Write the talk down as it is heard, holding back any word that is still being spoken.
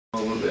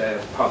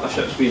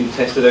partnerships being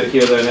tested out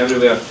here, there and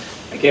everywhere.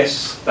 I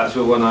guess that's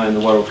with one eye in the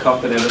World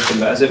Cup and everything,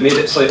 but has it made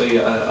it slightly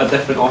a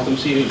different autumn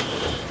series?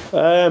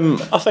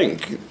 I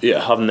think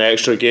having the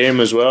extra game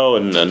as well,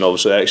 and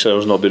obviously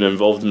Excel's not been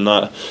involved in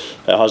that,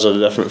 it has a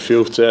different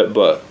feel to it.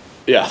 But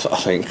I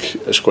think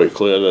it's quite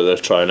clear that they're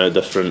trying out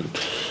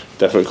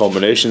different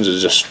combinations.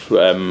 It's just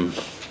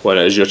when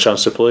it is your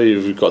chance to play,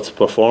 you've got to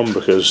perform,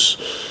 because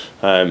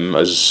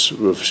as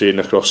we've seen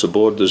across the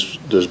board,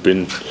 there's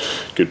been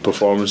good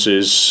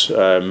performances,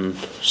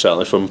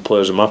 certainly from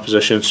players in my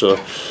position. So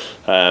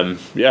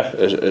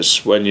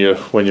it's when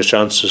your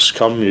chances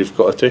come, you've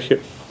got to take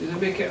it. Does it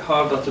make it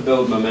harder to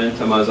build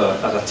momentum as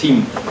a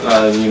team?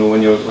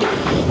 When you're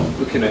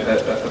looking at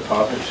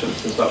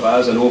partnerships and stuff,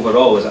 as an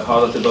overall, is it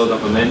harder to build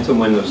up momentum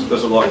when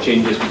there's a lot of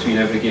changes between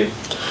every game?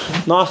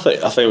 No, I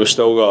think we've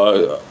still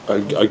got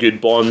a good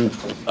bond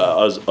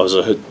as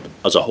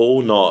a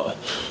whole, not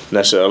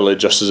necessarily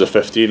just as a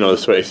 15 or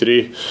the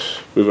 23.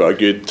 We've got a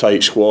good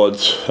tight squad.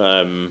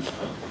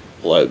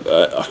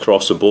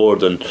 Across the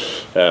board, and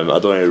I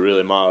don't think it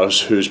really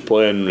matters who's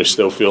playing. We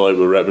still feel like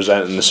we're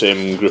representing the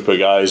same group of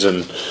guys,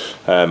 and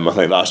I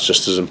think that's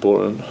just as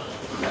important.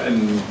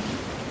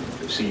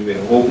 So you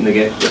were hoping to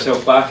get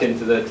yourself back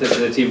into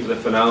the team for the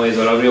finales,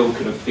 or a real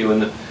kind of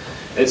feeling that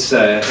it's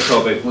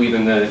all about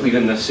leaving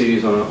this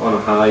series on a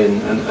high,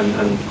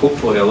 and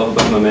hopefully a little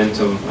bit of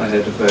momentum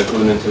ahead of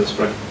going into the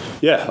spring.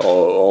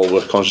 All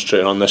we're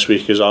concentrating on this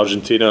week is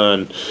Argentina,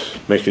 and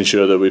making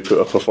sure that we put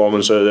a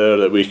performance out there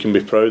that we can be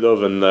proud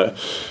of, and that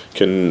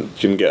can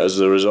get us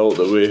the result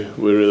that we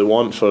really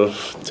want to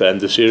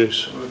end the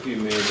series. What have you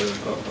made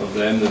of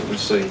them that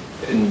was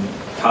in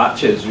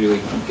patches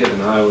really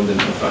giving Ireland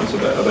and France a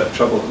bit of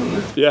trouble,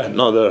 haven't they?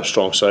 They're a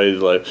strong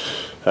side.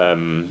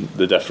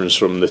 The difference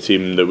from the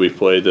team that we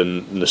played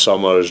in the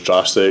summer is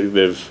drastic.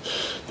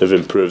 They've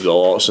improved a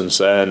lot since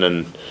then,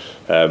 and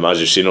as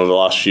you've seen over the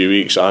last few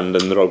weeks and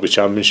in the Rugby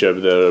Championship,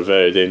 they're a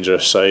very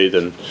dangerous side,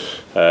 and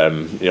we're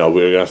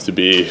going to have to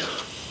be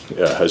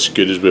as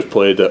good as we've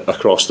played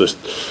across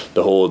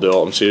the whole of the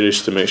autumn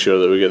series to make sure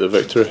that we get the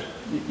victory.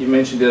 You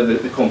mentioned there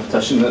the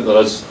competition that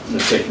there is in the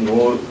second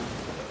row.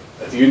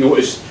 Have you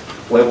noticed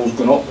levels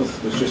going up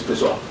with just the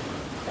sort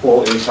of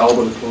quality and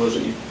calibre of players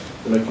that you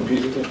now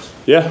compete against?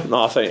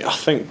 I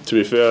think to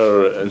be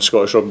fair, in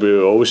Scottish rugby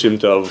we always seem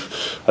to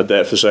have a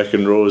depth of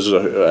second rows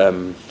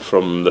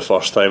from the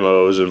first time I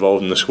was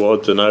involved in the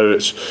squad to now.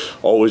 It's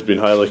always been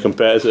highly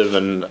competitive,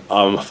 and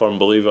I'm a firm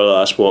believer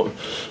that's what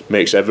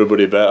makes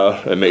everybody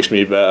better. It makes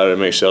me better, it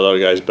makes the other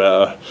guys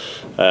better,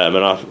 and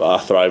I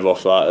thrive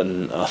off that,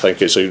 and I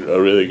think it's a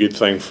really good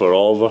thing for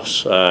all of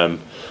us.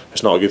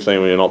 It's not a good thing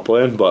when you're not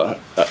playing, but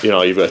you've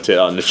got to take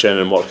that in the chin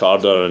and work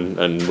harder,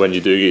 and when you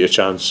do get your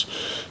chance,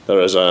 there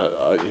is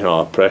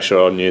a pressure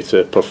on you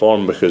to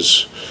perform,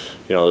 because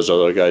there's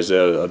other guys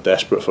there that are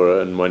desperate for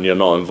it, and when you're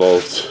not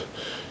involved,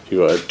 you've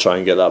got to try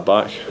and get that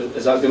back.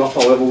 Is that going up a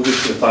level due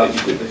to the fact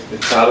you've got the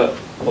carrot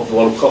of the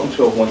World Cup in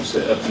 12 months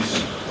that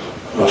everybody's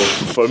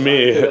for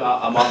me,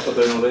 a marker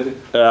down already?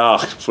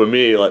 For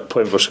me,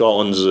 playing for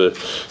Scotland is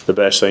the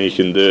best thing you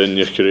can do in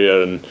your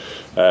career,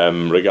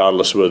 and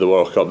regardless of where the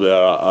World Cup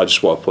there, I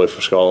just want to play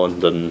for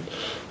Scotland, and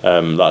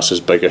that's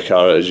as big a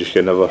carrot as you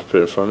can ever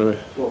put in front of me.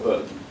 What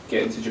about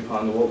getting to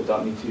Japan? What would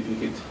that mean to you if you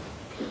could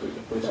keep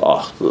your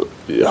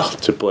place?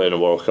 To play in a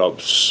World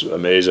Cup's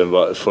amazing,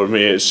 but for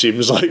me it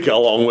seems like a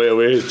long way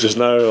away just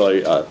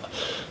now.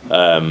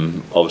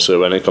 Obviously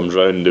when it comes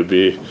round,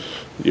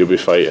 you'll be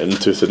fighting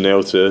tooth and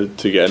nail to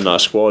get in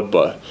that squad,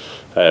 but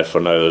for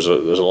now there's a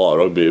lot of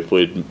rugby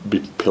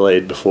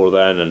played before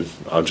then, and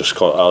I was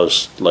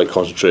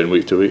concentrating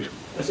week to week.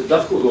 Is it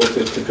difficult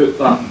though to put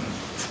that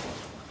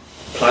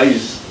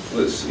prize,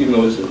 even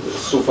though it's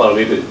so far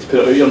away, but to put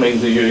it out of your mind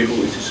that you're able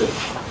to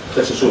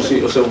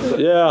disassociate yourself with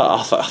it?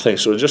 I think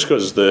so, just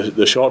because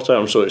the short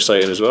term is so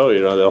exciting as well.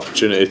 The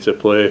opportunity to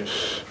play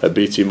at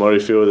BT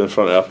Murrayfield in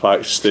front of a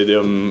packed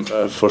stadium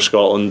for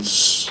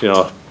Scotland's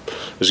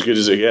as good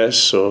as it gets.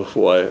 So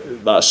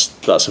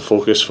that's a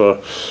focus for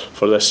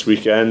this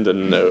weekend,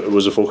 and it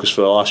was a focus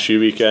for the last few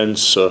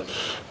weekends. So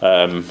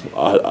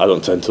I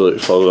don't tend to look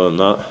further than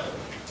that.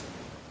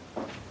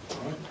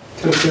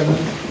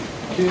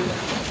 Thank you.